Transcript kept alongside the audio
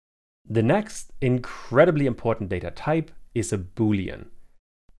The next incredibly important data type is a Boolean.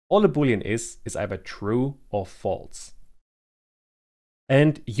 All a Boolean is either true or false.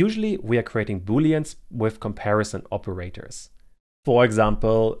 And usually we are creating Booleans with comparison operators. For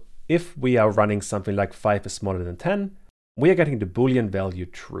example, if we are running something like 5 is smaller than 10, we are getting the Boolean value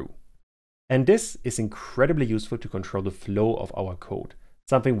true. And this is incredibly useful to control the flow of our code,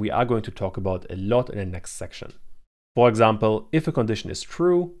 something we are going to talk about a lot in the next section. For example, if a condition is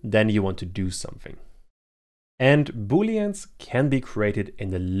true, then you want to do something. And Booleans can be created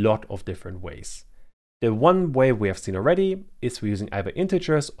in a lot of different ways. The one way we have seen already is we're using either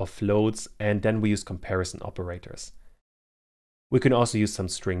integers or floats, and then we use comparison operators. We can also use some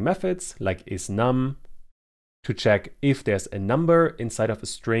string methods like isNum to check if there's a number inside of a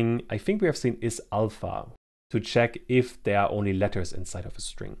string. I think we have seen isAlpha to check if there are only letters inside of a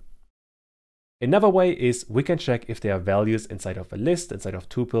string. Another way is we can check if there are values inside of a list, inside of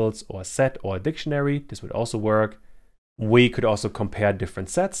tuples, or a set or a dictionary. This would also work. We could also compare different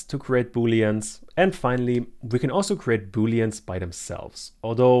sets to create Booleans. And finally, we can also create Booleans by themselves,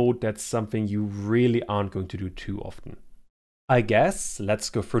 although that's something you really aren't going to do too often. I guess let's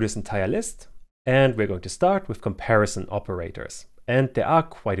go through this entire list. And we're going to start with comparison operators. And there are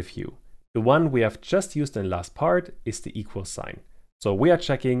quite a few. The one we have just used in the last part is the equal sign. So we are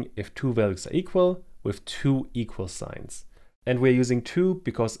checking if two values are equal with two equal signs. And we're using two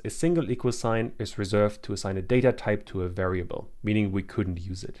because a single equal sign is reserved to assign a data type to a variable, meaning we couldn't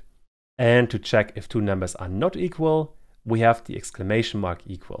use it. And to check if two numbers are not equal, we have the exclamation mark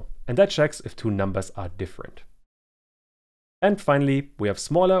equal. And that checks if two numbers are different. And finally, we have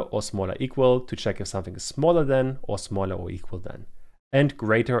smaller or smaller equal to check if something is smaller than or smaller or equal than. And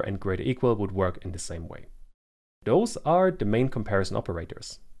greater equal would work in the same way. Those are the main comparison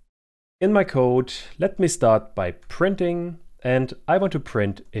operators. In my code, let me start by printing, and I want to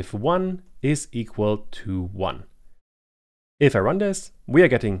print if 1 is equal to 1. If I run this, we are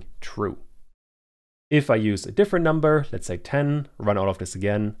getting true. If I use a different number, let's say 10, run all of this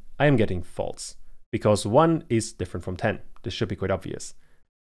again, I am getting false, because 1 is different from 10. This should be quite obvious.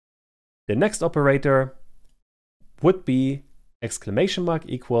 The next operator would be exclamation mark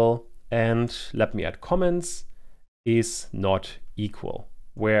equal, and let me add comments, is not equal,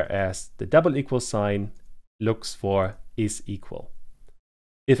 whereas the double equal sign looks for is equal.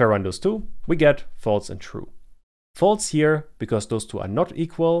 If I run those two, we get false and true. False here because those two are not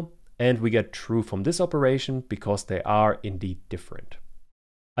equal, and we get true from this operation because they are indeed different.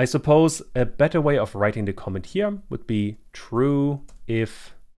 I suppose a better way of writing the comment here would be true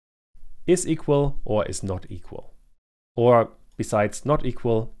if is equal or is not equal, or besides not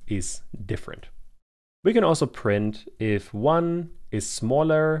equal is different. We can also print if 1 is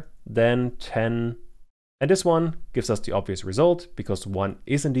smaller than 10, and this one gives us the obvious result because 1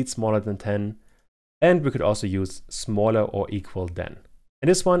 is indeed smaller than 10, and we could also use smaller or equal than. And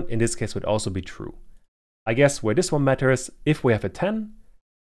this one, in this case, would also be true. I guess where this one matters, if we have a 10,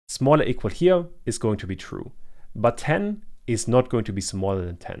 smaller equal here is going to be true, but 10 is not going to be smaller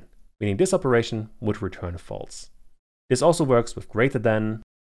than 10, meaning this operation would return false. This also works with greater than.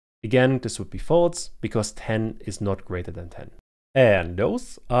 Again, this would be false because 10 is not greater than 10. And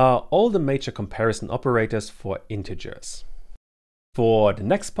those are all the major comparison operators for integers. For the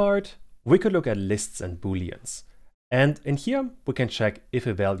next part, we could look at lists and Booleans. And in here, we can check if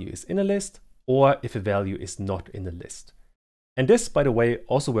a value is in a list or if a value is not in a list. And this, by the way,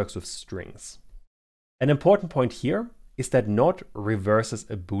 also works with strings. An important point here is that not reverses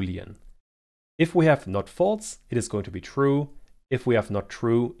a Boolean. If we have not false, it is going to be true. If we have not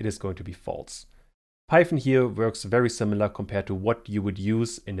true, it is going to be false. Python here works very similar compared to what you would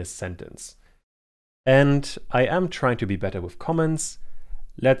use in a sentence. And I am trying to be better with comments.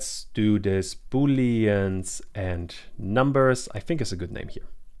 Let's do this Booleans and numbers, I think is a good name here.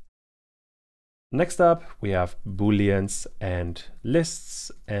 Next up, we have Booleans and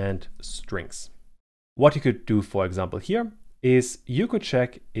lists and strings. What you could do, for example, here is you could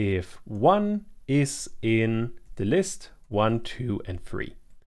check if 1 is in the list 1, 2, and 3.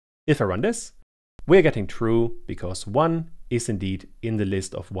 If I run this, we are getting true because 1 is indeed in the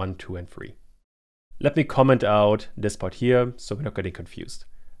list of 1, 2, and 3. Let me comment out this part here so we're not getting confused.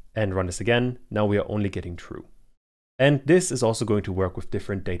 And run this again, now we are only getting true. And this is also going to work with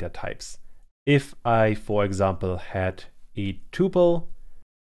different data types. If I, for example, had a tuple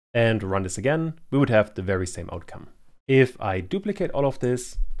and run this again, we would have the very same outcome. If I duplicate all of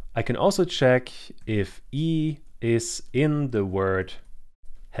this, I can also check if E is in the word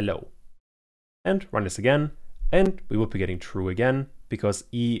hello. And run this again, and we would be getting true again because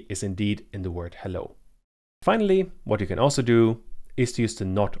E is indeed in the word hello. Finally, what you can also do is to use the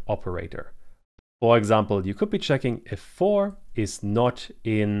not operator. For example, you could be checking if 4 is not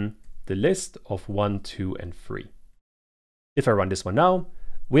in the list of 1, 2, and 3. If I run this one now,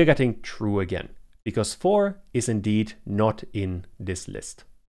 we're getting true again, because 4 is indeed not in this list.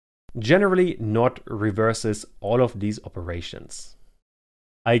 Generally, not reverses all of these operations.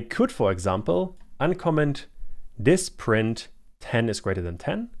 I could, for example, uncomment this print 10 is greater than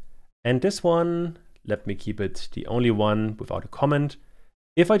 10, and this one, let me keep it the only one without a comment.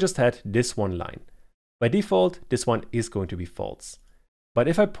 If I just had this one line, by default, this one is going to be false. But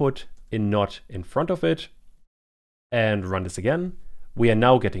if I put a not in front of it and run this again, we are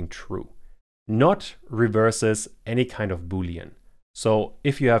now getting true. Not reverses any kind of Boolean. So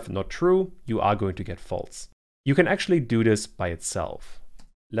if you have not true, you are going to get false. You can actually do this by itself.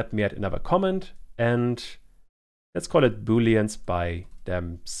 Let me add another comment and let's call it Booleans by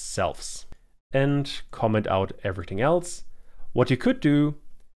themselves and comment out everything else. What you could do,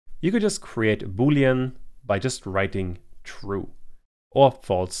 you could just create a Boolean by just writing true or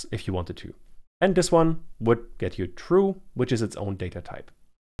false if you wanted to. And this one would get you true, which is its own data type.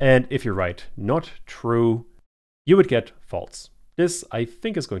 And if you write not true, you would get false. This, I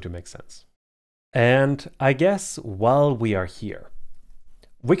think, is going to make sense. And I guess while we are here,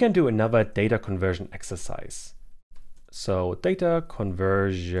 we can do another data conversion exercise. So data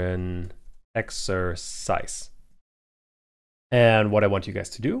conversion exercise. And what I want you guys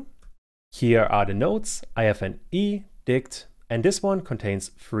to do, here are the nodes. I have an edict, and this one contains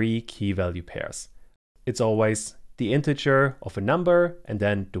 3 key value pairs. It's always the integer of a number and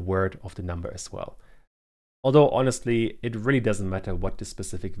then the word of the number as well. Although honestly, it really doesn't matter what the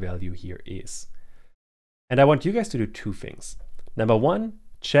specific value here is. And I want you guys to do 2 things. Number 1,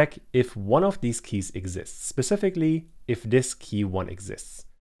 check if one of these keys exists, specifically if this key 1 exists.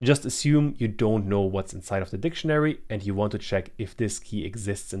 Just assume you don't know what's inside of the dictionary and you want to check if this key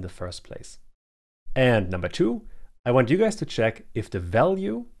exists in the first place. And number 2, I want you guys to check if the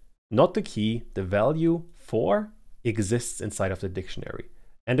value, not the key, the value 4 exists inside of the dictionary.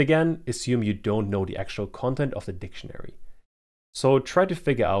 And again, assume you don't know the actual content of the dictionary. So try to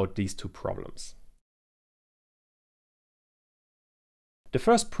figure out these 2 problems. The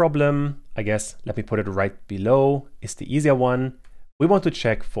first problem, I guess, let me put it right below, is the easier one. We want to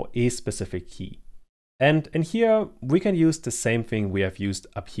check for a specific key. And in here, we can use the same thing we have used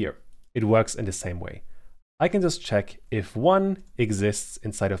up here. It works in the same way. I can just check if 1 exists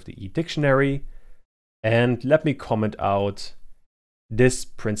inside of the e-dictionary. And let me comment out this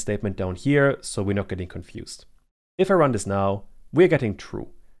print statement down here so we're not getting confused. If I run this now, we're getting true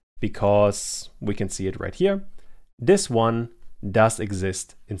because we can see it right here. This one does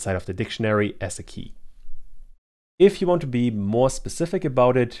exist inside of the dictionary as a key. If you want to be more specific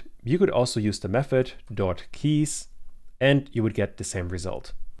about it, you could also use the method .keys and you would get the same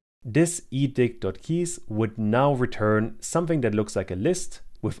result. This edict.keys would now return something that looks like a list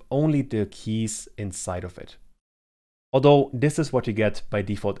with only the keys inside of it. Although this is what you get by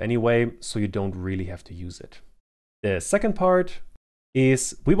default anyway, so you don't really have to use it. The second part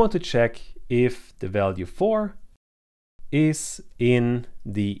is we want to check if the value 4 is in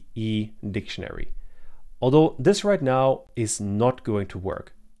the e-dictionary. Although this right now is not going to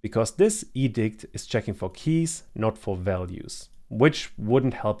work because this edict is checking for keys, not for values, which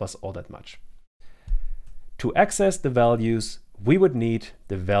wouldn't help us all that much. To access the values, we would need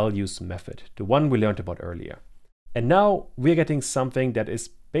the values method, the one we learned about earlier. And now we're getting something that is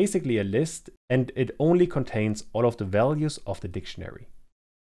basically a list and it only contains all of the values of the dictionary.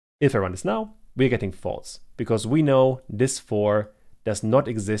 If I run this now, we're getting false because we know this 4 does not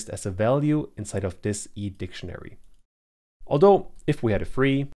exist as a value inside of this e-dictionary. Although if we had a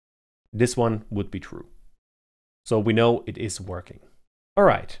 3, this one would be true. So we know it is working. All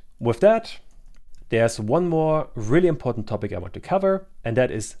right, with that, there's one more really important topic I want to cover, and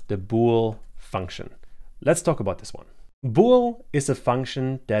that is the bool function. Let's talk about this one. Bool is a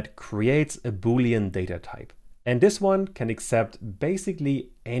function that creates a Boolean data type. And this one can accept basically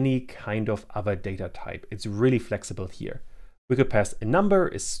any kind of other data type. It's really flexible here. We could pass a number,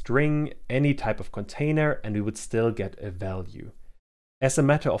 a string, any type of container, and we would still get a value. As a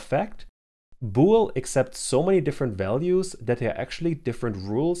matter of fact, bool accepts so many different values that there are actually different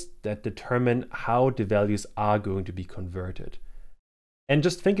rules that determine how the values are going to be converted. And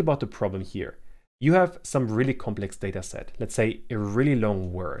just think about the problem here. You have some really complex data set, let's say a really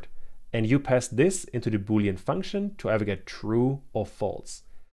long word, and you pass this into the Boolean function to either get true or false.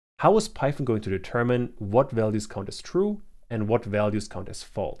 How is Python going to determine what values count as true and what values count as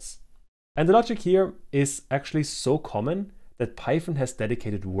false? And the logic here is actually so common that Python has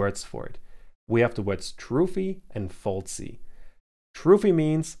dedicated words for it. We have the words truthy and falsy. Truthy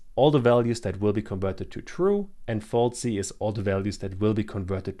means all the values that will be converted to true, and falsy is all the values that will be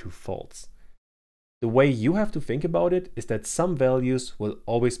converted to false. The way you have to think about it is that some values will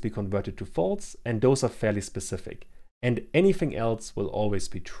always be converted to false, and those are fairly specific, and anything else will always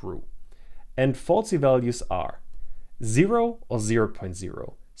be true. And falsy values are 0 or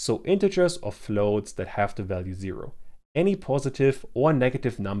 0.0, so integers or floats that have the value 0. Any positive or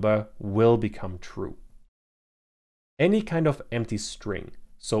negative number will become true. Any kind of empty string,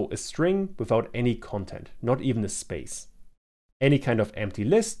 so a string without any content, not even a space. Any kind of empty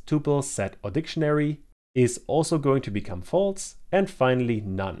list, tuple, set, or dictionary is also going to become false. And finally,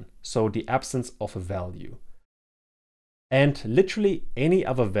 none, so the absence of a value. And literally any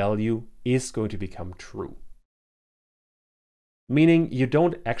other value is going to become true. Meaning you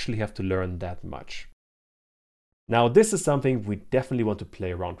don't actually have to learn that much. Now, this is something we definitely want to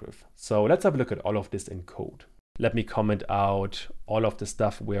play around with. So let's have a look at all of this in code. Let me comment out all of the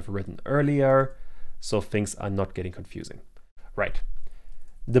stuff we have written earlier so things are not getting confusing. Right.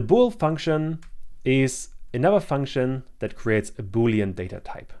 The bool function is another function that creates a Boolean data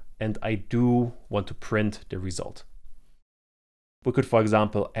type, and I do want to print the result. We could, for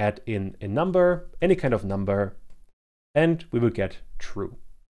example, add in a number, any kind of number, and we will get true.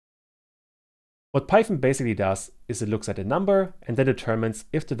 What Python basically does is it looks at a number and then determines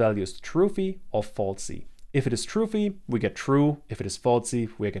if the value is truthy or falsy. If it is truthy, we get true. If it is falsy,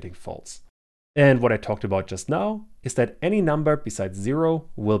 we're getting false. And what I talked about just now is that any number besides 0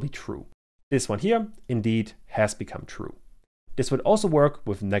 will be true. This one here indeed has become true. This would also work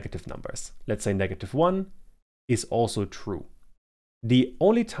with negative numbers. Let's say -1 is also true. The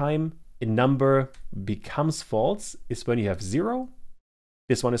only time a number becomes false is when you have 0,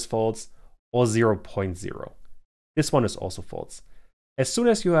 this one is false, or 0.0. This one is also false. As soon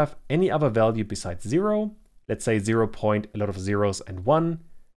as you have any other value besides 0, let's say 0 point, a lot of zeros and 1,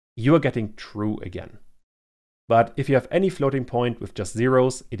 you are getting true again. But if you have any floating point with just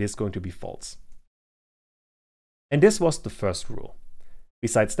zeros, it is going to be false. And this was the first rule.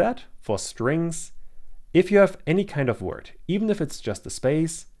 Besides that, for strings, if you have any kind of word, even if it's just a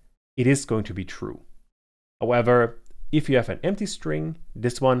space, it is going to be true. However, if you have an empty string,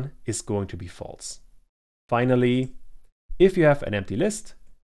 this one is going to be false. Finally, if you have an empty list,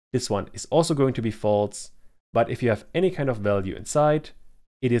 this one is also going to be false. But if you have any kind of value inside,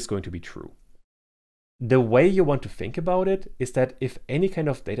 it is going to be true. The way you want to think about it is that if any kind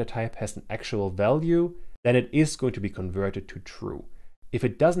of data type has an actual value, then it is going to be converted to true. If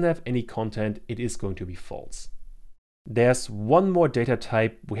it doesn't have any content, it is going to be false. There's one more data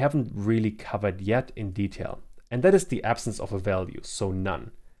type we haven't really covered yet in detail, and that is the absence of a value, so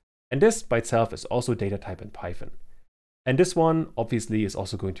none. And this by itself is also data type in Python. And this one obviously is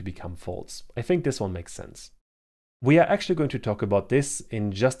also going to become false. I think this one makes sense. We are actually going to talk about this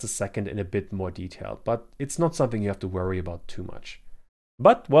in just a second in a bit more detail, but it's not something you have to worry about too much.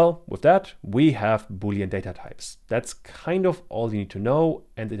 But, well, with that, we have Boolean data types. That's kind of all you need to know,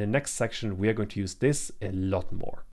 and in the next section, we are going to use this a lot more.